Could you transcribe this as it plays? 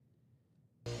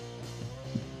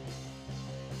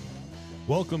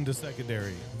Welcome to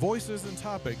Secondary, voices and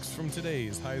topics from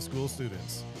today's high school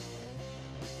students.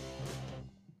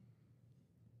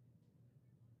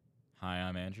 Hi,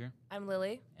 I'm Andrew, I'm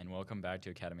Lily. and welcome back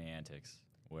to Academy Antics,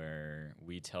 where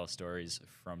we tell stories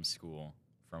from school,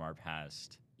 from our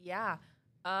past. Yeah.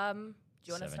 Do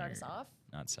you want to start us off?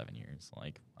 Not 7 years,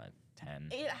 like what, 10?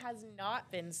 It has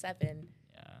not been 7.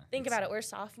 Yeah. Think about it. We're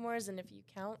sophomores, and if you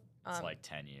count, It's like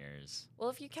 10 years.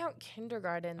 well, if you count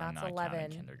kindergarten, I'm that's not 11.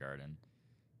 counting kindergarten.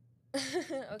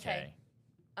 Okay.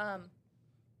 Go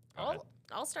ahead.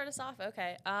 I'll start us off.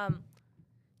 Okay.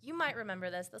 You might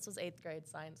remember this. This was 8th grade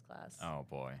science class. Oh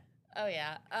boy. Oh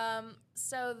yeah.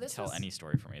 So this Tell was any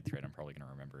story from 8th grade, I'm probably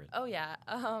gonna remember it. Oh yeah.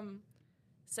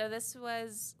 So this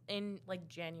was in like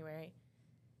January,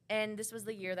 and this was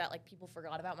the year that like people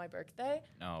forgot about my birthday.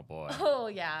 Oh boy. Oh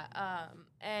yeah.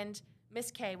 And Miss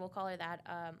K, we'll call her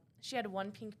that. She had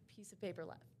one pink piece of paper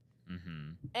left,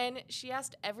 Mm-hmm. and she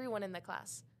asked everyone in the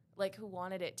class, like who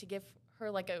wanted it, to give her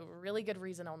like a really good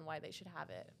reason on why they should have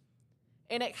it.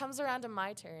 And it comes around to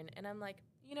my turn, and I'm like,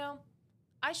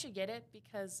 I should get it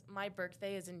because my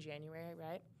birthday is in January,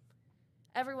 right?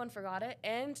 Everyone forgot it,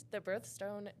 and the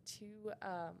birthstone to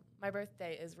my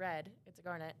birthday is red. It's a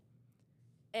garnet,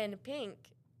 and pink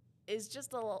is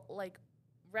just like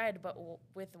red but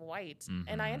with white.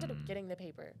 And I ended up getting the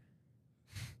paper.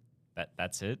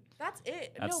 That's it? That's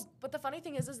it. That's- No, but the funny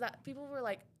thing is that people were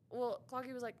like, well,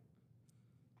 Cloggy was like,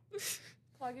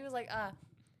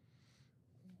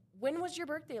 when was your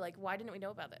birthday? Like, why didn't we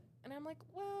know about it? And I'm like,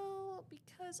 well,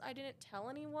 because I didn't tell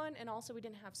anyone, and also we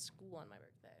didn't have school on my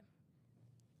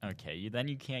birthday. Okay, then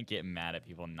you can't get mad at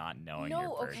people not knowing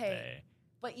your birthday. Okay.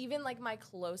 But even like my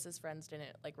closest friends didn't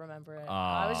like remember it.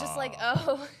 I was just like,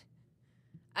 oh.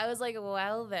 I was like,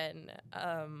 well then,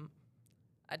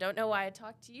 I don't know why I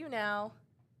talked to you now.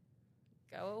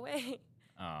 Go away.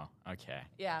 Oh, okay.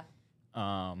 Yeah.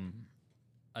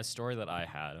 A story that I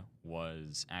had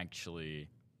was actually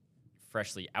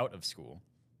freshly out of school.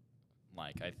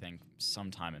 Like, I think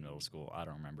sometime in middle school. I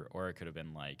don't remember. Or it could have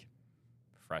been, like,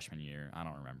 freshman year. I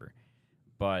don't remember.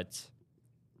 But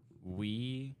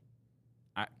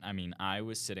I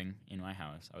was sitting in my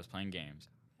house. I was playing games.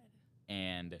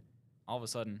 And all of a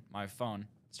sudden, my phone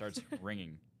starts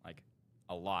ringing, like,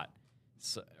 a lot.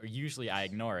 So usually I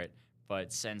ignore it.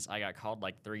 But since I got called,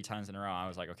 like, 3 times in a row, I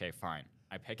was like, okay, fine.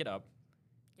 I pick it up.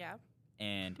 Yeah.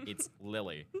 And it's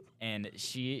Lily. And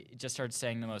she just started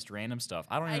saying the most random stuff.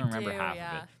 I don't even remember half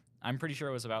of it. I'm pretty sure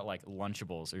it was about like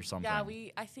Lunchables or something.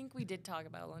 Yeah, I think we did talk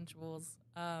about Lunchables.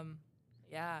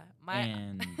 Yeah.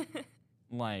 And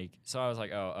like, so I was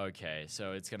like, oh, okay.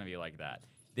 So it's going to be like that.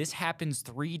 This happens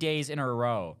 3 days in a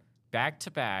row, back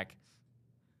to back.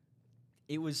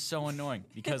 It was so annoying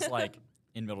because like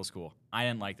in middle school, I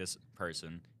didn't like this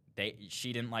person.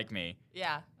 She didn't like me.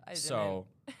 Yeah, I didn't. So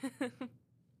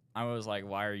I was like,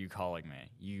 why are you calling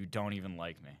me? You don't even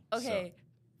like me. Okay,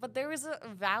 but there was a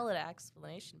valid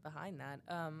explanation behind that.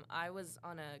 I was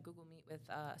on a Google Meet with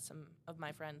some of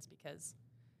my friends because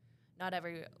not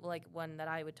every one that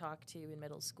I would talk to in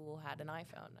middle school had an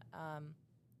iPhone.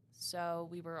 So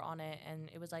we were on it,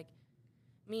 and it was like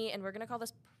me, and we're gonna call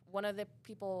this one of the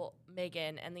people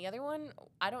Megan, and the other one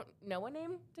I don't know a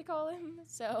name to call him.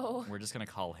 So we're just gonna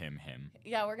call him him.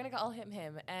 Yeah, we're gonna call him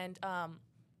him, and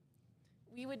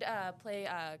we would play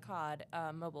COD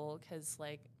mobile because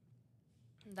like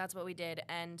that's what we did.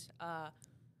 And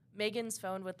Megan's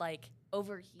phone would like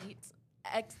overheat,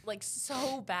 like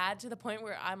so bad to the point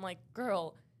where I'm like,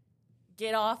 girl,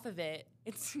 get off of it.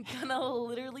 It's gonna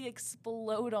literally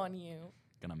explode on you.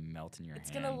 Gonna melt in your hands.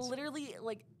 It's gonna literally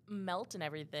like melt and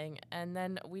everything. And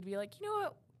then we'd be like, you know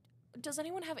what? Does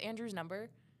anyone have Andrew's number?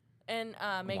 And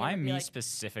Megan why would be me like,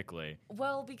 specifically?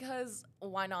 well, because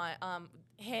why not?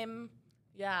 Him,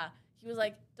 yeah. He was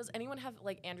like, does anyone have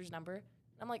like Andrew's number? And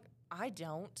I'm like, I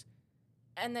don't.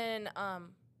 And then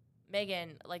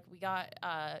Megan, like we got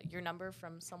your number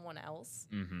from someone else.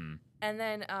 Mm-hmm. And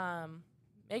then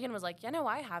Megan was like, yeah, no,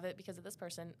 I have it because of this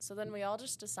person. So then we all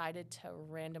just decided to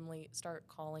randomly start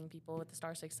calling people with the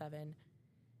 *67.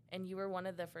 And you were one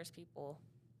of the first people.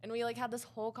 And we like had this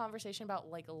whole conversation about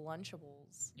like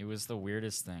Lunchables. It was the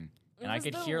weirdest thing. It And I was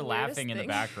could the hear weirdest laughing in the thing.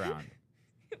 background.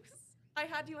 I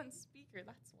had you on speaker,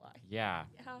 that's why. Yeah.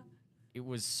 Yeah. It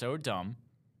was so dumb.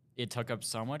 It took up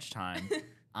so much time.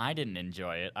 I didn't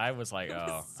enjoy it. I was like, oh,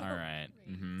 was so all right.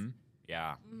 great. Mm-hmm.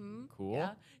 Yeah. Mm-hmm. Cool.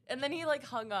 Yeah. And then he like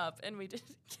hung up and we did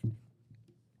it again.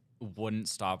 Wouldn't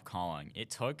stop calling.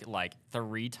 It took like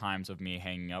 3 times of me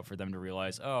hanging up for them to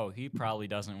realize, oh, he probably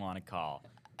doesn't want to call.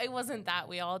 It wasn't that.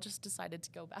 We all just decided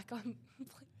to go back on.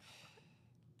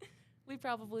 We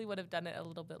probably would have done it a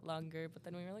little bit longer, but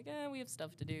then we were like, we have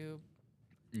stuff to do.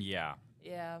 Yeah.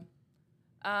 Yeah.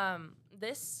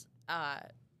 This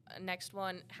next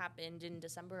one happened in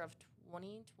December of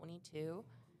 2022.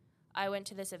 I went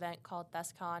to this event called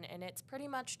ThesCon, and it's pretty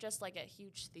much just like a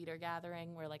huge theater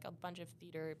gathering where like a bunch of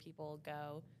theater people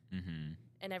go Mm-hmm.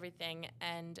 and everything.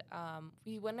 And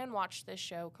we went and watched this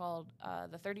show called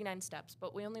The 39 Steps,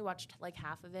 but we only watched like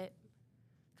half of it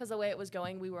because the way it was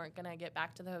going, we weren't going to get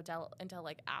back to the hotel until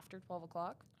like after 12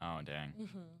 o'clock. Oh, dang.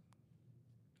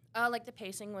 Like the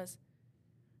pacing was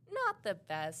not the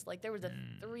best. Like there was a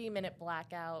 3-minute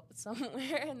blackout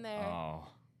somewhere in there. Oh.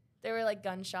 There were like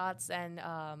gunshots and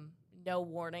no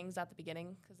warnings at the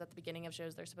beginning, because at the beginning of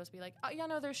shows they're supposed to be like, oh yeah,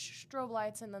 no, there's strobe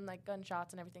lights and then like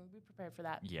gunshots and everything. Be prepared for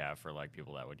that. Yeah, for like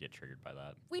people that would get triggered by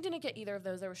that. We didn't get either of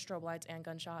those. There were strobe lights and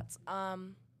gunshots.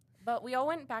 But we all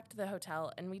went back to the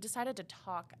hotel and we decided to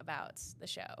talk about the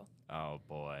show. Oh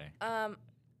boy.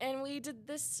 And we did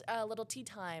this little tea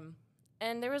time.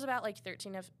 And there was about like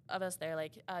 13 of us there,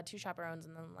 like 2 chaperones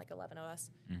and then like 11 of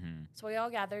us. Mm-hmm. So we all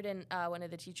gathered in one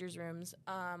of the teachers' rooms,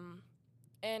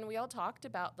 and we all talked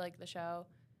about like the show.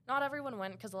 Not everyone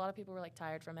went because a lot of people were like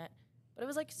tired from it, but it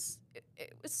was like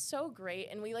it was so great.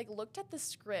 And we like looked at the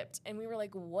script and we were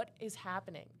like, "What is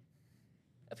happening?"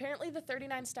 Apparently, the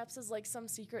 39 Steps is like some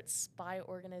secret spy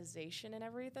organization and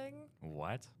everything.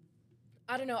 What?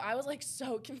 I don't know. I was like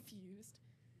so confused.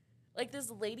 Like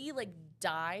this lady like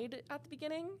died at the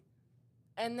beginning,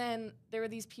 and then there were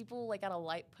these people like at a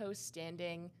light post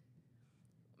standing.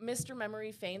 Mr.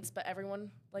 Memory faints, but everyone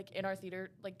like in our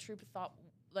theater like troupe thought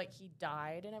like he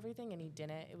died and everything, and he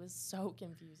didn't. It was so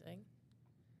confusing.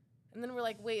 And then we're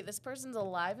like, wait, this person's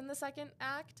alive in the second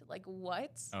act? Like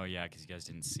what? Oh yeah, because you guys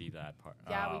didn't see that part.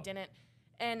 Yeah, Oh. we didn't.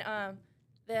 And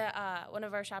the one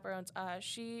of our chaperones,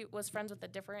 she was friends with a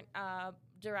different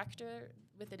director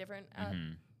with a different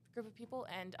Mhm. group of people,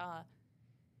 and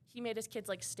he made his kids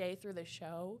like stay through the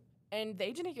show, and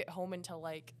they didn't get home until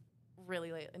like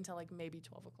really late, until like maybe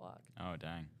 12 o'clock. Oh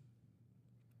dang.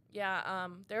 Yeah,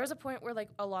 there was a point where like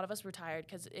a lot of us were tired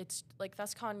because it's like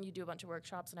ThesCon, you do a bunch of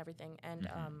workshops and everything, and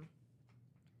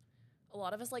a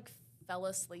lot of us like fell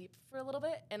asleep for a little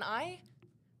bit, and I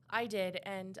did,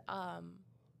 and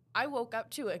I woke up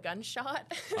to a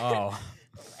gunshot. Oh.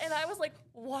 And I was like,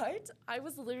 what? I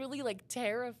was literally like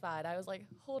terrified. I was like,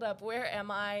 hold up, where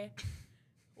am I?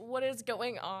 What is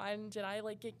going on? Did I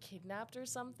like get kidnapped or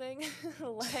something?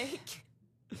 Like,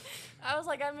 I was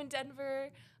like, I'm in Denver.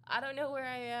 I don't know where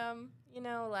I am. You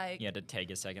know, like. You had to take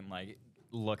a second, like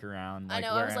look around. I Like,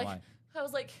 know. where I am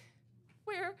was like,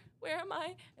 where am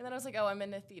I? And then I was like, oh, I'm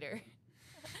in a theater.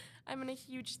 I'm in a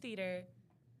huge theater.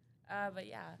 But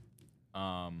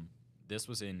yeah. This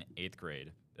was in 8th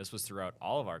grade. This was throughout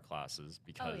all of our classes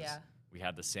because yeah. we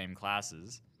had the same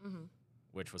classes, Mm-hmm.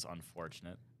 which was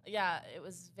unfortunate. Yeah, it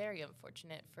was very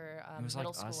unfortunate for It was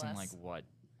middle like school us and like what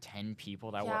 10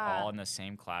 people that were Yeah. all in the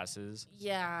same classes.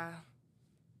 Yeah.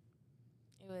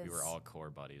 It was. We were all core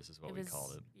buddies, is what we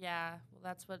called it. Yeah, well,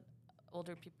 that's what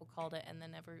older people called it, and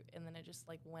then it just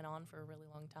like went on for a really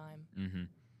long time.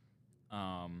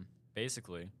 Mm-hmm.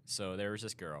 Basically, so there was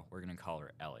this girl. We're gonna call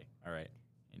her Ellie. All right,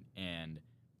 and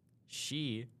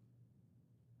she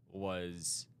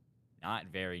was not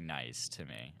very nice to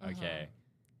me. Okay,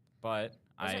 but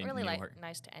Wasn't I really knew like her.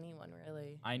 nice to anyone,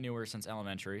 really. I knew her since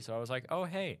elementary, so I was like, oh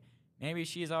hey, maybe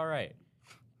she's all right.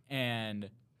 And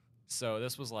so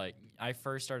this was like I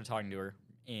first started talking to her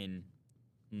in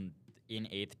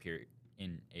 8th period.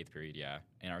 In 8th period, yeah,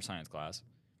 in our science class,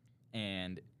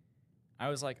 and I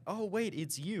was like, oh wait,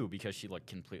 it's you, because she looked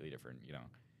completely different, you know.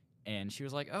 And she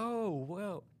was like, oh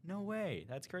well, no way,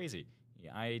 that's crazy.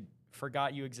 Yeah, I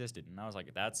forgot you existed, and I was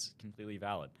like, that's completely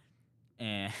valid.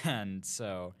 And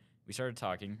so we started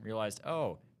talking, realized,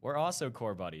 oh, we're also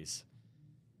core buddies.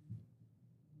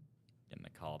 Getting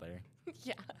the call there.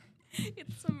 Yeah,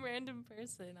 it's some random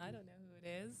person. I don't know who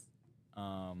it is.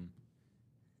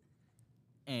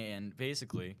 And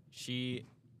basically, she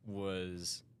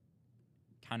was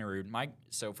kind of rude.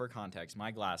 So for context,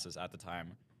 my glasses at the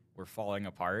time were falling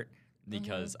apart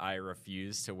because I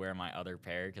refused to wear my other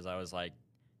pair because I was like,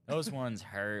 those ones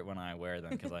hurt when I wear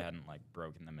them because I hadn't like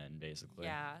broken them in, basically.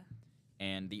 Yeah.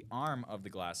 And the arm of the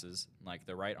glasses, like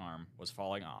the right arm, was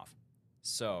falling off.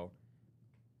 So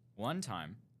one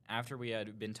time, after we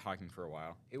had been talking for a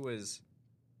while, it was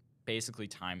basically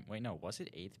time. Wait, no, was it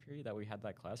 8th period that we had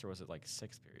that class, or was it like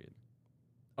 6th period?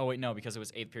 Oh, wait, no, because it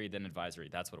was 8th period, then advisory.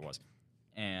 That's what it was.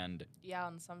 And Yeah,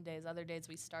 on some days. Other days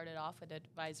we started off with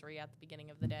advisory at the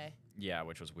beginning of the day. yeah,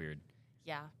 which was weird.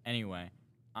 Yeah. Anyway,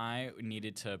 I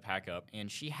needed to pack up, and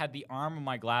she had the arm of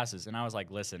my glasses, and I was like,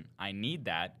 listen, I need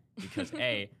that because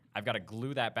A, I've got to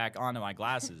glue that back onto my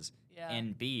glasses, Yeah.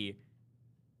 and B,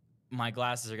 my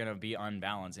glasses are gonna be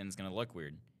unbalanced and it's gonna look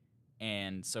weird.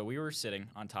 And so we were sitting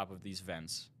on top of these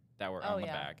vents that were Oh, on the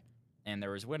yeah. back, and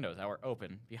there was windows that were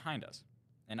open behind us.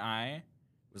 And I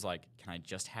was like, "Can I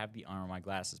just have the arm of my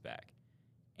glasses back?"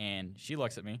 And she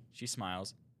looks at me, she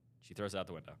smiles, she throws it out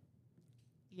the window.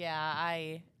 Yeah,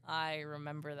 I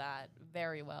remember that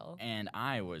very well. And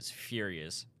I was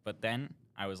furious, but then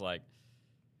I was like,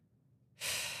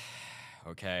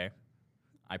 okay.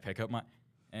 I pick up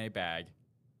a bag,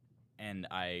 and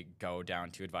I go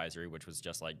down to advisory, which was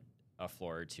just like a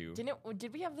floor or two.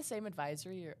 Did we have the same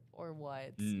advisory or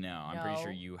what? No, I'm pretty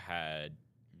sure No. you had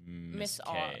Miss Miss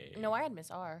R. K. No, I had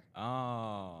Miss R.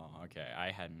 Oh, okay.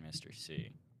 I had Mr.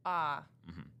 C. Ah.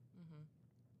 hmm Mm-hmm.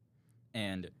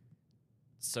 And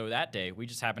so that day, we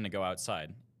just happened to go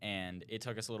outside, and it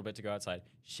took us a little bit to go outside.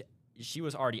 She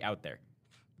was already out there,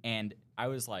 and I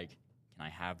was like, "Can I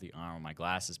have the arm of my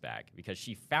glasses back?" Because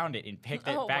she found it and picked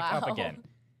it Oh, back up wow. again.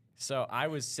 So I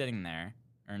was sitting there,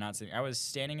 or not sitting, I was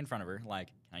standing in front of her, like,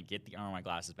 "Can I get the arm of my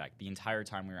glasses back?" The entire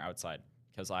time we were outside,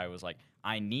 because I was like,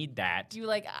 "I need that." You're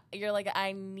like,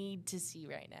 I need to see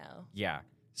right now. Yeah.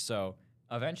 So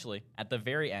eventually, at the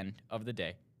very end of the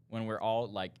day, when we're all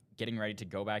like getting ready to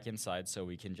go back inside so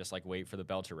we can just like wait for the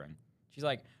bell to ring, she's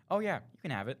like, "Oh yeah, you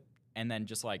can have it," and then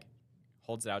just like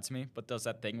holds it out to me, but does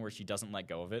that thing where she doesn't let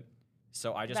go of it.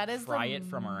 So I just That is pry the it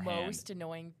from her hand. most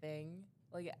annoying thing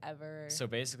like ever. So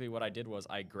basically, what I did was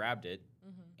I grabbed it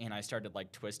Mhm. and I started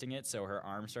like twisting it, so her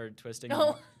arm started twisting.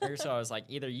 Oh. her. So I was like,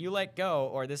 either you let go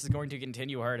or this is going to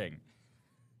continue hurting.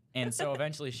 And so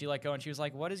eventually she let go and she was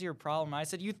like, "What is your problem?" I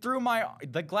said, "You threw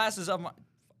the glasses of my.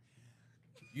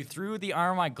 You threw the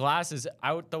arm of my glasses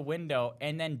out the window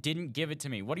and then didn't give it to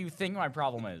me. What do you think my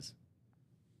problem is?"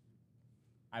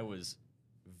 I was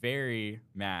very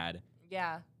mad.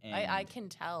 Yeah, I And- can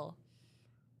tell.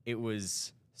 It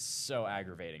was so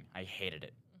aggravating. I hated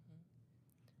it.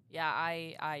 Yeah,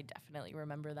 I definitely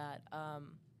remember that.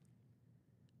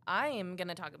 I am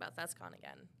gonna talk about ThesCon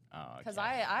again Oh, because okay.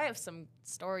 I have some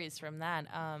stories from that.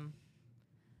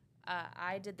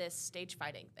 I did this stage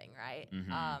fighting thing, right?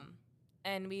 Mhm.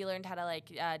 And we learned how to like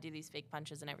do these fake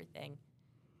punches and everything.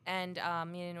 And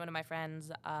me and one of my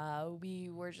friends, we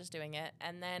were just doing it,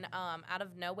 and then out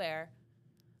of nowhere,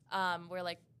 we're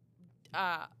like,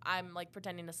 I'm like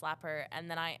pretending to slap her, and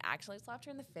then I actually slapped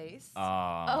her in the face.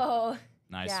 Oh,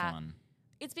 Nice yeah. one.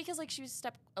 It's because like she was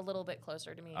stepped a little bit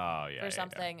closer to me Oh, yeah. for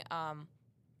something. I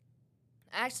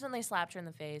accidentally slapped her in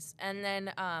the face, and then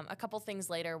a couple things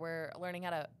later, we're learning how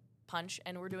to punch,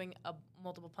 and we're doing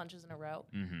multiple punches in a row.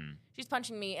 Mm-hmm. She's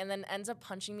punching me, and then ends up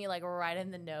punching me like right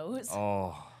in the nose.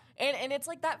 Oh. And it's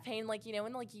like that pain, like, you know,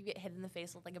 when like you get hit in the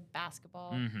face with like a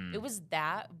basketball. Mhm. It was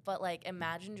that, but like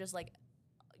imagine just like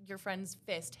your friend's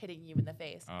fist hitting you in the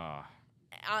face. Oh.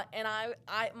 And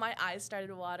my eyes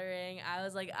started watering. I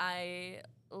was like, I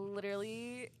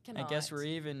literally cannot. I guess we're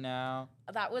even now.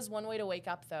 That was one way to wake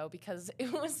up though, because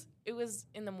it was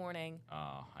in the morning.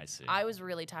 Oh, I see. I was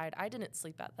really tired. I didn't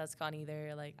sleep at ThesCon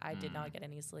either. Like I did not get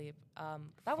any sleep.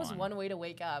 That was Fun. one way to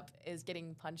wake up, is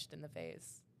getting punched in the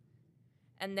face.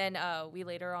 And then we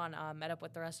later on met up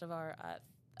with the rest of our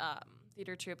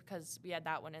theater troupe, because we had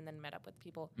that one, and then met up with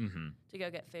people Mm-hmm. to go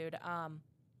get food.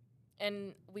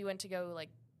 And we went to go like,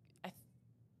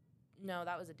 no,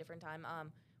 that was a different time.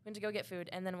 We went to go get food,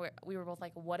 and then we were both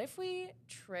like, what if we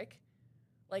trick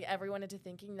like everyone into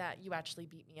thinking that you actually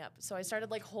beat me up? So I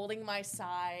started like holding my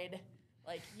side,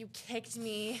 like you kicked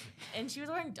me, and she was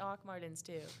wearing Doc Martens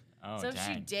too. Oh, So if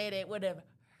she dang. did, it would have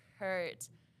hurt.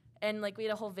 And like we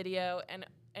had a whole video, and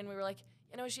we were like,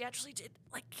 you know, she actually did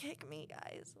like kick me,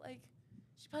 guys. Like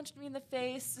she punched me in the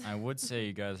face. I would say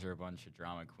you guys are a bunch of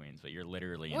drama queens, but you're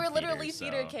literally in We're literally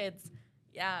theater, theater so- kids.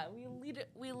 Yeah,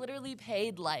 we literally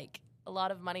paid like a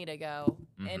lot of money to go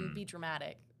and Mhm. be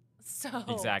dramatic. So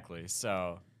Exactly.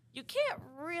 So you can't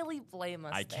really blame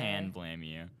us. I there. can blame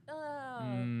you. Oh.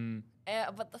 Mm.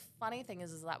 But the funny thing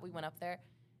is that we went up there,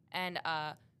 and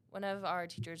one of our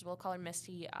teachers, we'll call her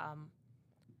Misty,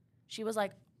 she was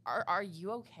like, Are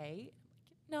you okay? I'm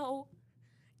like, no.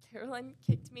 Caroline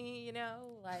kicked me, you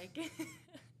know, like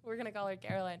we're gonna call her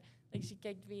Caroline. Like she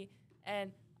kicked me,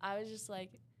 and I was just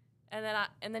like,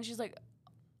 and then she's like,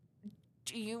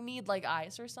 do you need like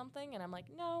ice or something? And I'm like,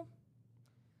 no.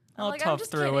 I'm I'll like, tough I'm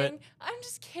just through it. kidding. I'm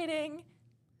just kidding.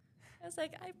 I was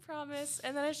like, I promise.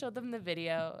 And then I showed them the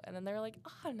video, and then they were like,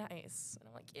 oh, nice. And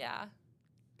I'm like, yeah.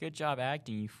 Good job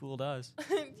acting. You fooled us.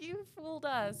 You fooled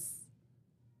us.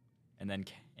 And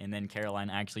then Caroline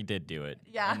actually did do it.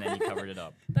 Yeah. And then you covered it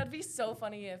up. That'd be so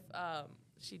funny if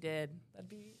she did. That'd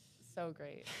be so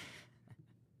great.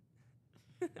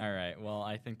 All right. Well,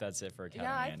 I think that's it for Academy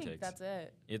Yeah, I Antics. think that's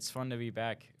it. It's fun to be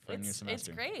back for a new It's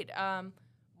semester. great.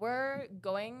 We're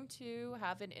going to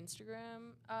have an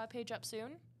Instagram page up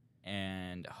soon.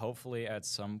 And hopefully at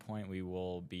some point we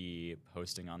will be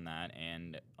posting on that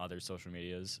and other social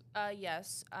medias.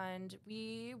 Yes, and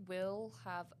we will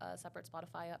have a separate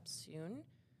Spotify up soon.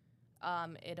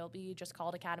 It'll be just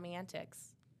called Academy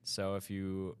Antics. So if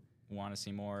you want to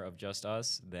see more of just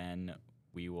us, then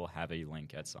we will have a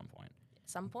link at some point.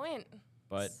 Some point.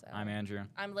 But So- I'm Andrew.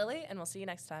 I'm Lily, and we'll see you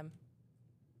next time.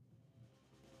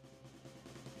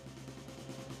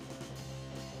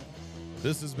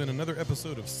 This has been another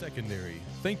episode of Secondary.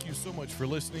 Thank you so much for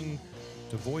listening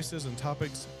to Voices and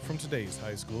Topics from today's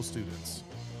high school students.